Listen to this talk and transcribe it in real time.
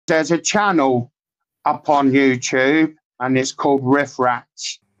There's a channel up on YouTube and it's called Riff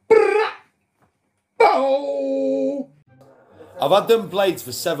Rats. I've had them blades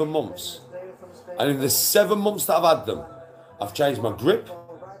for 7 months. And in the 7 months that I've had them, I've changed my grip,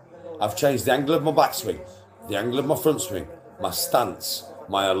 I've changed the angle of my backswing, the angle of my front swing, my stance,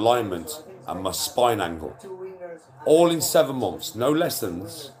 my alignment, and my spine angle. All in 7 months. No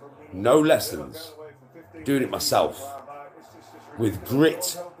lessons. No lessons. Doing it myself. With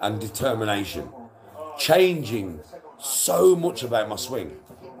grit and determination. Changing so much about my swing.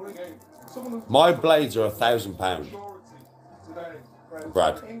 My blades are £1,000.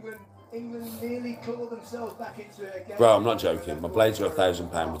 Brad. Bro, I'm not joking. My blades are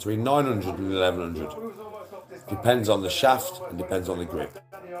 £1,000. Between 900 and 1100. Depends on the shaft and depends on the grip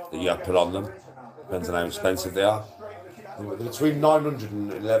that you have to put on them. Depends on how expensive they are. Between 900 and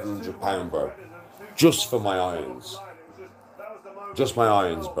 1100 pound, bro. Just for my irons. Just my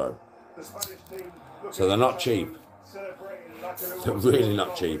irons, bro. So they're not cheap. They're really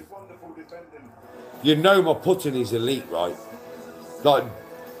not cheap. You know my putting is elite, right? Like,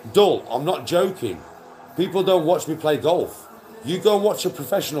 dull, I'm not joking. People don't watch me play golf. You go and watch a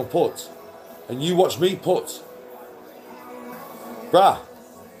professional putt, and you watch me putt. Bruh,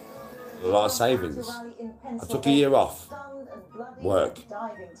 a lot of savings. I took a year off work,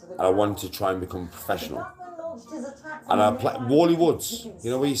 and I wanted to try and become professional. And I played Wally Woods.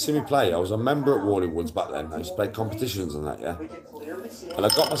 You know where you see me play? I was a member at Wally Woods back then. I used to play competitions and that, yeah. And I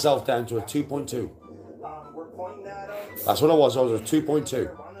got myself down to a 2.2. That's what I was. I was a 2.2.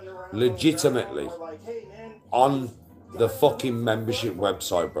 Legitimately. On the fucking membership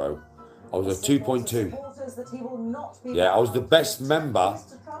website, bro. I was a 2.2. Yeah, I was the best member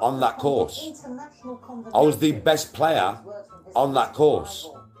on that course. I was the best player on that course.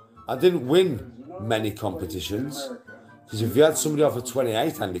 I didn't win many competitions. Because if you had somebody off a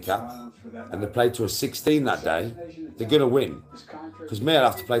 28 handicap and they played to a 16 that day, they're going to win. Because me, I'd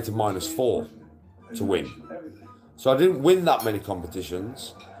have to play to -4 to win. So I didn't win that many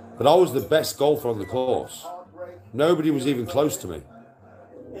competitions, but I was the best golfer on the course. Nobody was even close to me.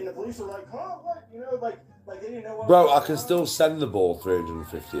 Bro, I can still send the ball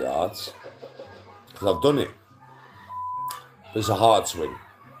 350 yards because I've done it. But it's a hard swing.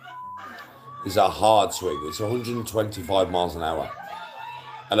 It's a hard swing. It's 125 miles an hour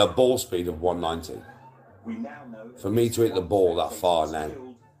and a ball speed of 190. For me to hit the ball that far now.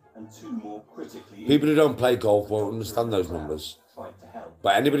 People who don't play golf won't understand those numbers.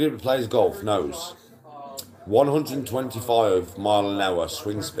 But anybody who plays golf knows 125 mile an hour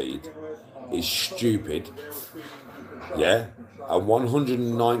swing speed is stupid. Yeah? And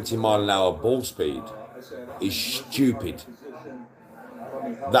 190 mile an hour ball speed is stupid.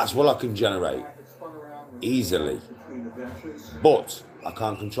 That's what I can generate easily. But I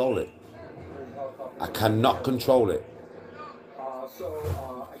can't control it. I cannot control it.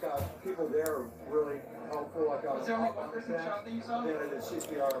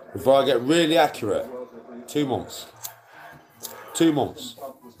 Before I get really accurate, 2 months. 2 months,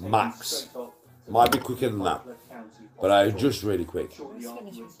 max. Might be quicker than that. But I adjust really quick.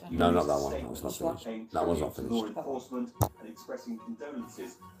 No, not that one. That was not finished. That one's not finished.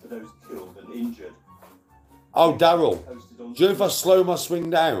 Oh, Daryl. Do you know if I slow my swing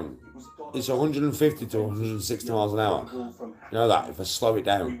down, it's 150 to 160 miles an hour? You know that? If I slow it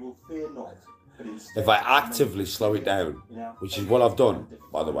down. If I actively slow it down, which is what I've done,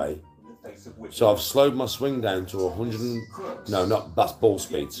 by the way. So I've slowed my swing down to 100, no, not, that's ball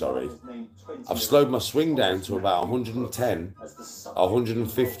speed, sorry. I've slowed my swing down to about 110,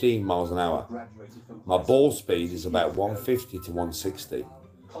 115 miles an hour. My ball speed is about 150 to 160.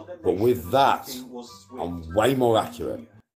 But with that, I'm way more accurate.